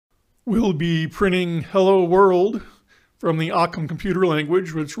We'll be printing Hello World from the Occam computer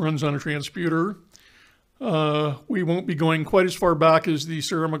language, which runs on a transputer. We won't be going quite as far back as the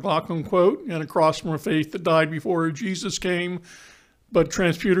Sarah McLachlan quote, and across from a faith that died before Jesus came, but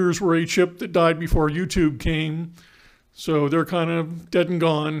transputers were a chip that died before YouTube came. So they're kind of dead and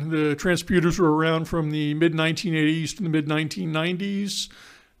gone. The transputers were around from the mid-1980s to the mid-1990s,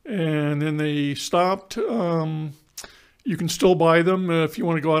 and then they stopped. You can still buy them. If you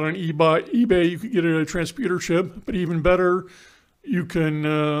want to go out on eBay, you could get a transputer chip, but even better, you can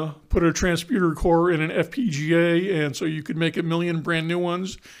put a transputer core in an FPGA, and so you could make 1 million brand new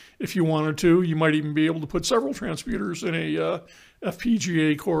ones if you wanted to. You might even be able to put several transputers in a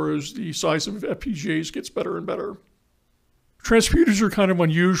FPGA core as the size of FPGAs gets better and better. Transputers are kind of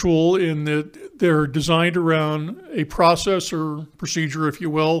unusual in that they're designed around a process or procedure, if you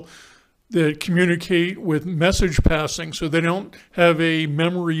will, that communicate with message passing. So they don't have a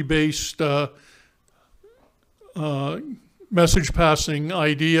memory-based message passing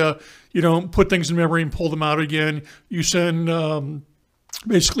idea. You don't put things in memory and pull them out again. You send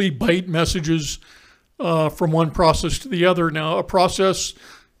basically byte messages from one process to the other. Now, a process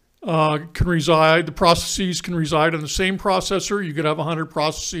the processes can reside on the same processor. You could have 100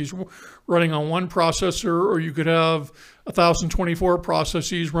 processes running on one processor, or you could have 1,024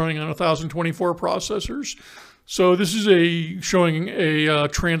 processes running on 1,024 processors. So this is showing a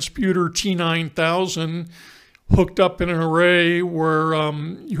transputer T9000 hooked up in an array where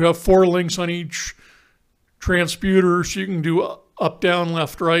you have 4 links on each transputer, so you can do up, down,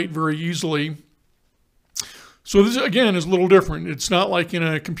 left, right very easily. So this, again, is a little different. It's not like in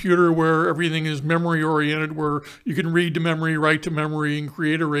a computer where everything is memory-oriented, where you can read to memory, write to memory, and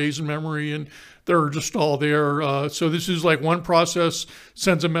create arrays in memory, and they're just all there. So this is like one process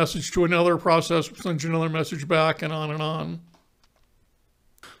sends a message to another process, sends another message back, and on and on.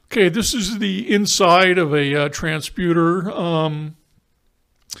 Okay, this is the inside of a transputer.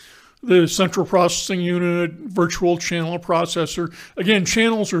 The central processing unit, virtual channel processor. Again,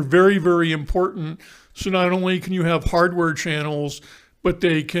 channels are very, very important. So not only can you have hardware channels, but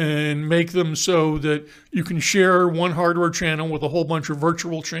they can make them so that you can share one hardware channel with a whole bunch of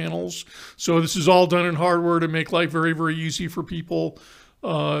virtual channels. So this is all done in hardware to make life very, very easy for people.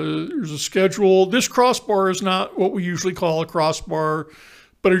 There's a schedule. This crossbar is not what we usually call a crossbar,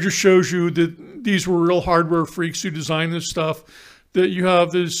 but it just shows you that these were real hardware freaks who designed this stuff, that you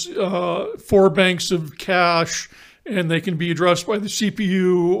have this 4 banks of cache, and they can be addressed by the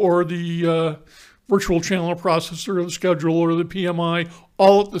CPU or the virtual channel processor, or the schedule, or the PMI,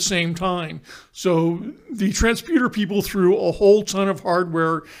 all at the same time. So the transputer people threw a whole ton of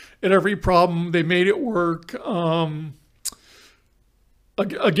hardware at every problem. They made it work.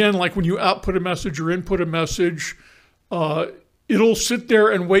 Again, like when you output a message or input a message, it'll sit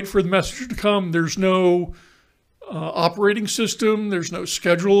there and wait for the message to come. There's no operating system, there's no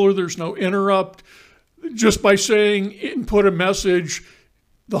scheduler, there's no interrupt. Just by saying input a message,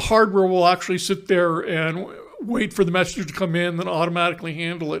 the hardware will actually sit there and wait for the message to come in, then automatically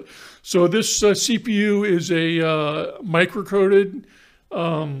handle it. So this CPU is a micro-coded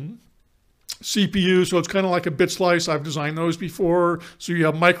CPU, so it's kind of like a bit slice. I've designed those before. So you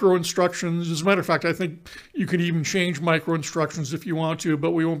have micro instructions. As a matter of fact, I think you can even change micro instructions if you want to,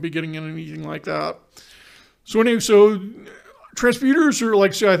 but we won't be getting into anything like that. So anyway, so transputers are,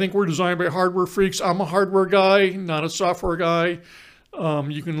 like I say, I think we're designed by hardware freaks. I'm a hardware guy, not a software guy.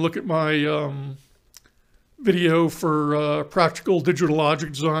 You can look at my video for practical digital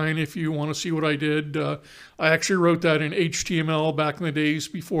logic design if you want to see what I did. I actually wrote that in HTML back in the days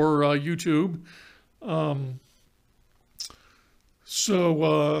before YouTube.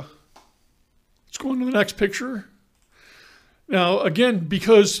 So let's go on to the next picture. Now, again,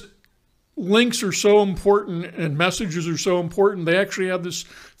 because links are so important and messages are so important, they actually have this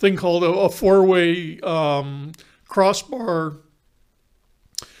thing called a 4-way crossbar,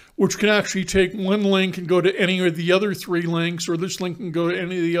 which can actually take one link and go to any of the other 3 links, or this link can go to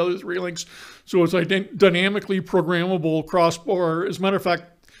any of the other 3 links. So it's a dynamically programmable crossbar. As a matter of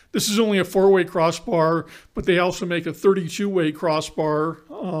fact, this is only a 4-way crossbar, but they also make a 32-way crossbar,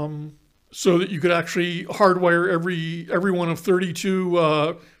 so that you could actually hardwire every one of 32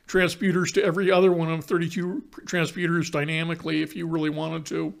 transputers to every other one of 32 transputers dynamically if you really wanted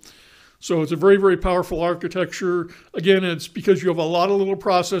to. So it's a very, very powerful architecture. Again, it's because you have a lot of little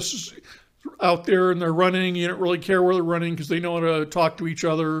processes out there and they're running. You don't really care where they're running because they know how to talk to each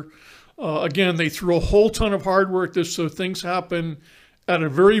other. Again, they threw a whole ton of hardware at this, so things happen at a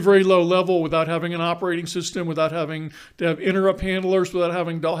very, very low level without having an operating system, without having to have interrupt handlers, without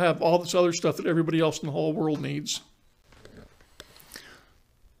having to have all this other stuff that everybody else in the whole world needs.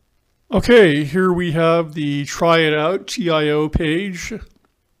 Okay, here we have the Try It Out TIO page.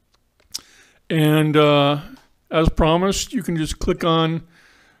 And as promised, you can just click on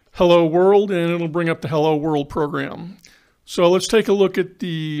Hello World and it'll bring up the Hello World program. So let's take a look at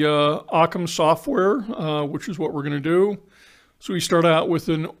the Occam software, which is what we're going to do. So we start out with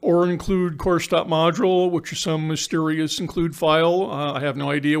an or include course.module, which is some mysterious include file. I have no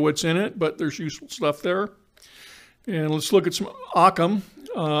idea what's in it, but there's useful stuff there. And let's look at some Occam.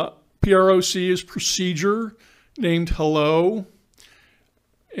 PROC is procedure named hello,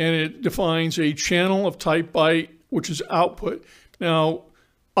 and it defines a channel of type byte, which is output. Now,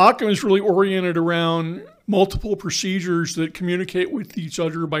 Occam is really oriented around multiple procedures that communicate with each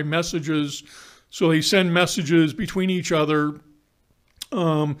other by messages. So they send messages between each other.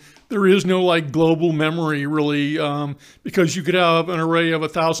 There is no like global memory really, because you could have an array of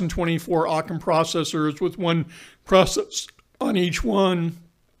 1024 Occam processors with one process on each one.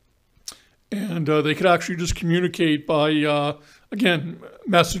 And they could actually just communicate by, again,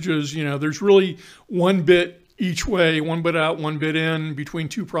 messages. You know, there's really one bit each way, one bit out, one bit in between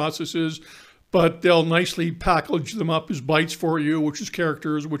two processes, but they'll nicely package them up as bytes for you, which is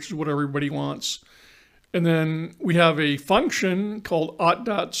characters, which is what everybody wants. And then we have a function called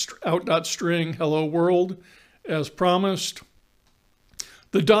out.string hello world, as promised.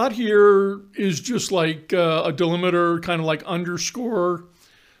 The dot here is just like a delimiter, kind of like underscore.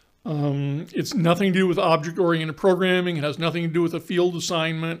 It's nothing to do with object-oriented programming. It has nothing to do with a field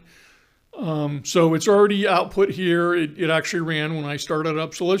assignment. So it's already output here. It actually ran when I started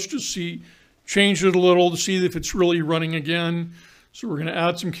up. So let's just change it a little to see if it's really running again. So we're going to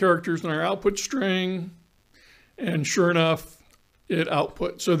add some characters in our output string. And sure enough, it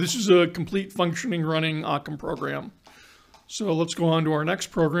output. So this is a complete functioning running Occam program. So let's go on to our next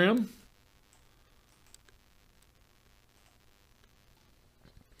program.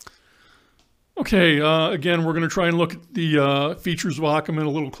 Okay, again, we're going to try and look at the features of Occam a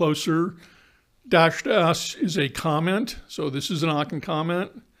little closer. --s is a comment. So this is an Occam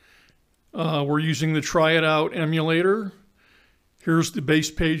comment. We're using the Try It Out emulator. Here's the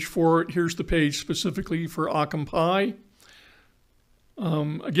base page for it. Here's the page specifically for Occam-Pi.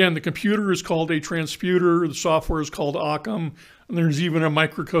 Again, the computer is called a transputer. The software is called Occam. And there's even a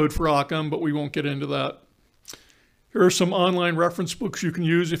microcode for Occam, but we won't get into that. Here are some online reference books you can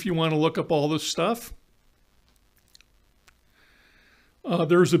use if you want to look up all this stuff.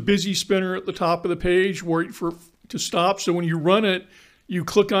 There's a busy spinner at the top of the page. Wait for it to stop. So when you run it, you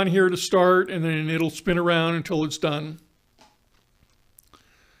click on here to start, and then it'll spin around until it's done.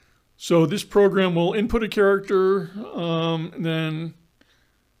 So this program will input a character and then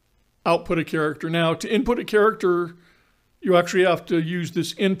output a character. Now, to input a character, you actually have to use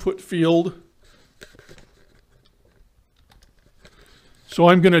this input field. So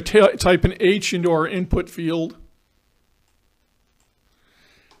I'm going to type an H into our input field.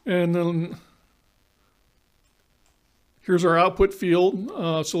 And then here's our output field.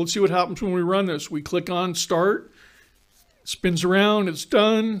 So let's see what happens when we run this. We click on start, it spins around, it's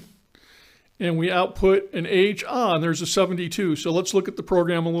done. And we output an H. And there's a 72. So let's look at the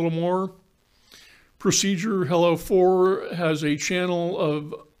program a little more. Procedure hello 4 has a channel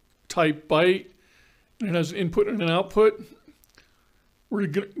of type byte. And it has an input and an output. We're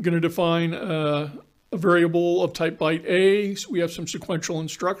going to define a variable of type byte A. So we have some sequential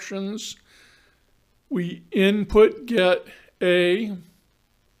instructions. We input get A.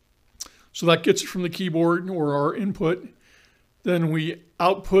 So that gets it from the keyboard or our input. Then we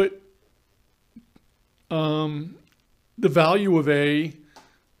output the value of A.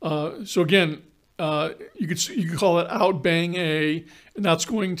 So again, you could call it out bang A, and that's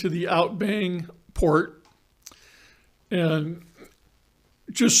going to the out bang port. And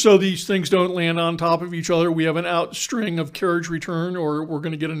just so these things don't land on top of each other, we have an out string of carriage return, or we're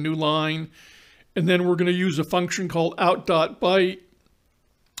going to get a new line. And then we're going to use a function called out.byte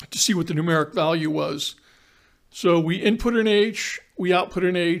to see what the numeric value was. So we input an H, we output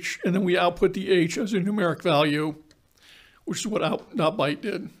an H, and then we output the H as a numeric value, which is what out.byte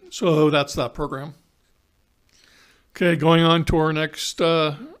did. So that's that program. Okay, going on to our next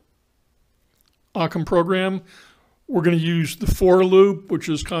Occam program. We're going to use the for loop, which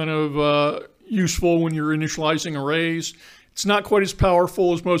is kind of useful when you're initializing arrays. It's not quite as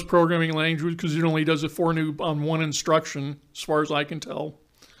powerful as most programming languages because it only does a for loop on one instruction, as far as I can tell.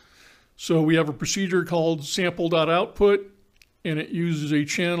 So we have a procedure called sample.output, and it uses a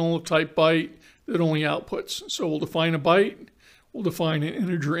channel of type byte that only outputs. So we'll define a byte, we'll define an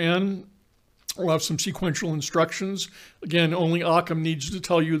integer n, we'll have some sequential instructions. Again, only Occam needs to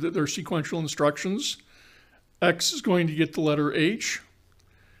tell you that they're sequential instructions. X is going to get the letter H.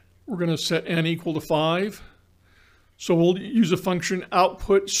 we're going to set n equal to 5. So we'll use a function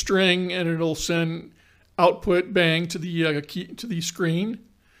output string, and it'll send output bang to the screen.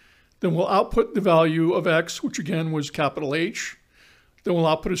 Then we'll output the value of x, which again was capital H. Then we'll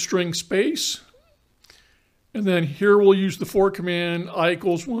output a string space. And then here we'll use the for command, I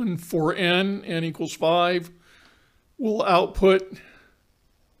equals 1 for n equals 5. We'll output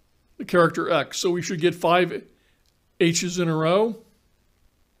the character x. So we should get 5 h's in a row.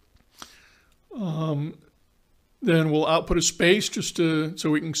 Then we'll output a space just so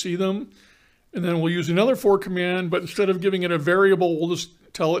we can see them. And then we'll use another for command, but instead of giving it a variable, we'll just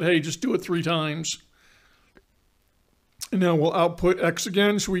tell it, hey, just do it 3 times. And now we'll output x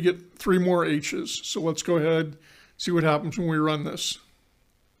again, so we get 3 more h's. So let's go ahead and see what happens when we run this.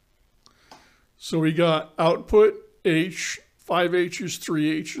 So we got output h, 5 h's, 3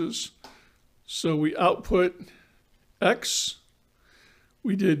 h's. So we output x.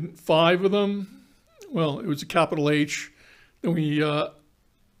 We did 5 of them. Well, it was a capital H. Then we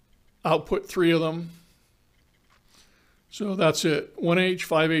output 3 of them. So that's it. 1 H,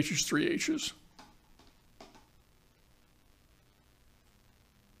 5 H's, 3 H's.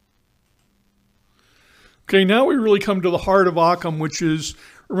 Okay, now we really come to the heart of Occam, which is,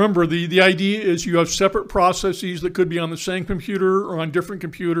 remember, the idea is you have separate processes that could be on the same computer or on different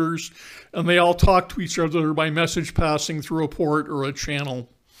computers, and they all talk to each other by message passing through a port or a channel.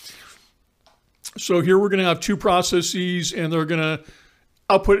 So here we're going to have 2 processes, and they're going to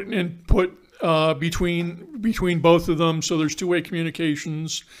output and input between both of them. So there's 2-way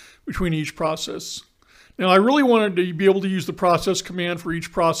communications between each process. Now I really wanted to be able to use the process command for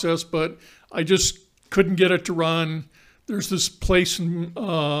each process, but I just couldn't get it to run. There's this place and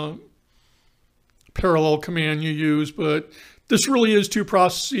parallel command you use, but this really is 2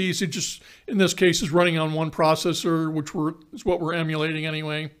 processes. It just, in this case, is running on one processor, which is what we're emulating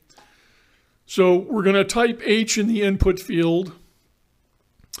anyway. So we're going to type H in the input field,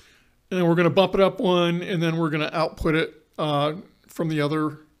 and then we're going to bump it up 1, and then we're going to output it from the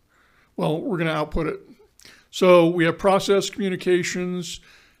other. Well, we're going to output it. So we have process communications,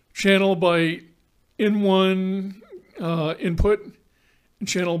 channel byte in1 input, and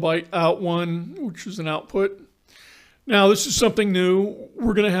channel byte out1, which is an output. Now this is something new.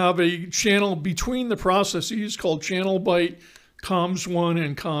 We're going to have a channel between the processes called channel byte comms1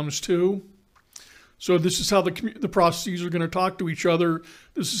 and comms2. So this is how the processes are going to talk to each other.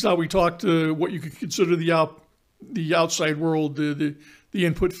 This is how we talk to what you could consider the outside world, the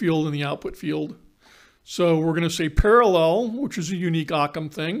input field and the output field. So we're going to say parallel, which is a unique Occam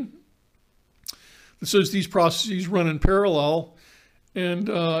thing. It says these processes run in parallel. And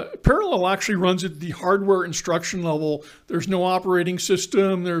parallel actually runs at the hardware instruction level. There's no operating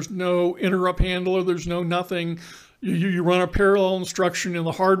system. There's no interrupt handler. There's no nothing. You run a parallel instruction, and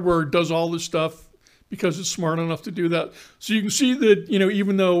the hardware does all this stuff because it's smart enough to do that. So you can see that,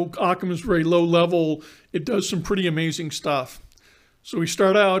 even though Occam is very low level, it does some pretty amazing stuff. So we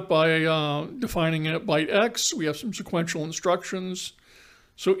start out by defining it byte X. We have some sequential instructions.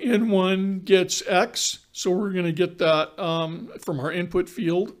 So in1 gets X. So we're going to get that from our input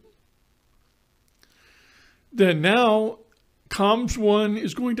field. Then now comms1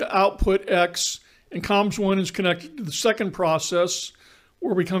 is going to output X, and comms1 is connected to the second process,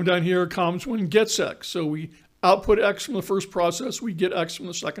 where we come down here, comms1 gets X. So we output X from the first process, we get X from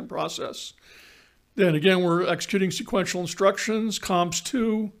the second process. Then again, we're executing sequential instructions.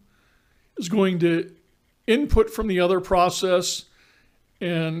 Comms2 is going to input from the other process,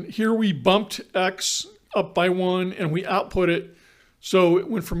 and here we bumped X up by 1, and we output it. So it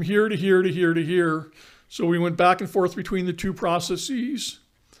went from here to here to here to here. So we went back and forth between the 2 processes,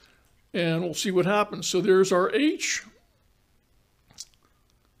 and we'll see what happens. So there's our H.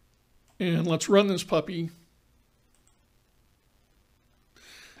 And let's run this puppy.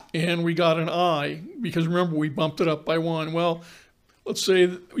 And we got an I, because remember, we bumped it up by 1. Well, let's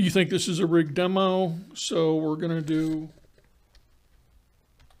say you think this is a rig demo. So we're going to do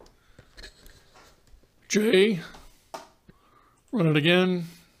J, run it again,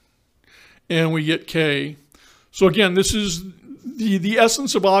 and we get K. So again, this is the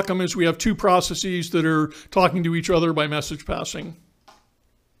essence of Occam is we have 2 processes that are talking to each other by message passing.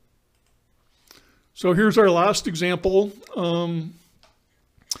 So here's our last example.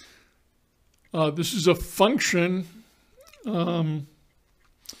 This is a function.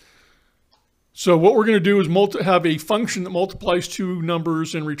 So what we're going to do is have a function that multiplies 2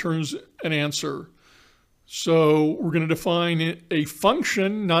 numbers and returns an answer. So we're going to define a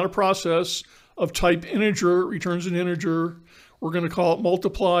function, not a process, of type integer. It returns an integer. We're going to call it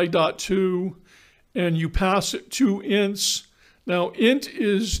multiply.to, and you pass it 2 ints. Now, int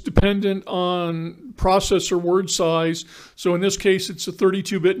is dependent on processor word size. So in this case, it's a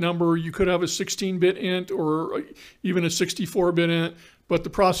 32-bit number. You could have a 16-bit int or even a 64-bit int, but the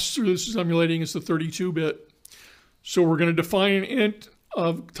processor this is emulating is the 32-bit. So we're going to define an int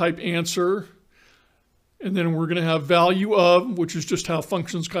of type answer, and then we're going to have value of, which is just how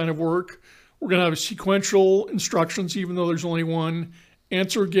functions kind of work. We're going to have sequential instructions, even though there's only one.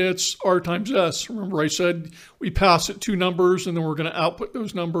 Answer gets r times s. Remember I said we pass it two numbers and then we're going to output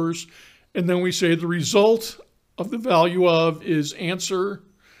those numbers. And then we say the result of the value of is answer.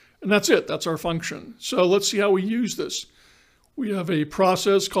 And that's it. That's our function. So let's see how we use this. We have a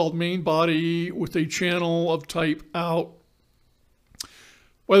process called main body with a channel of type out.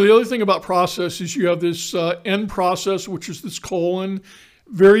 Well, the other thing about process is you have this end process, which is this colon.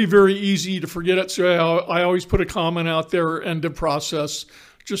 Very, very easy to forget it. So I always put a comment out there, end of process,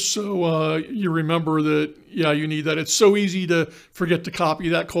 just so you remember that, yeah, you need that. It's so easy to forget to copy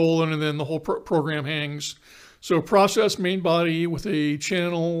that colon and then the whole program hangs. So process main body with a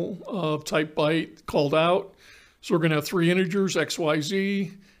channel of type byte called out. So we're going to have three integers, x, y,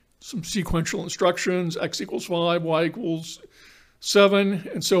 z, some sequential instructions, x equals 5, y equals 7.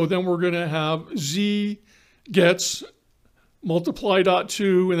 And so then we're going to have z gets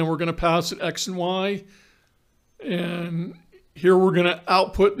multiply.2, and then we're going to pass it x and y. And here we're going to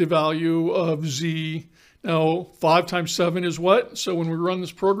output the value of z. Now, 5 times 7 is what? So when we run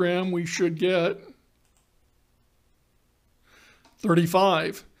this program, we should get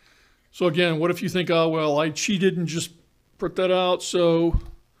 35. So again, what if you think, oh, well, I cheated and just put that out, so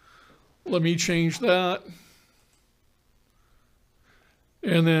let me change that.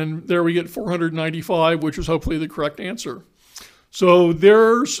 And then there we get 495, which is hopefully the correct answer. So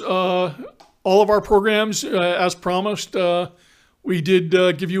there's all of our programs. As promised, we did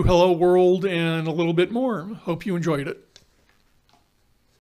give you Hello World and a little bit more. Hope you enjoyed it.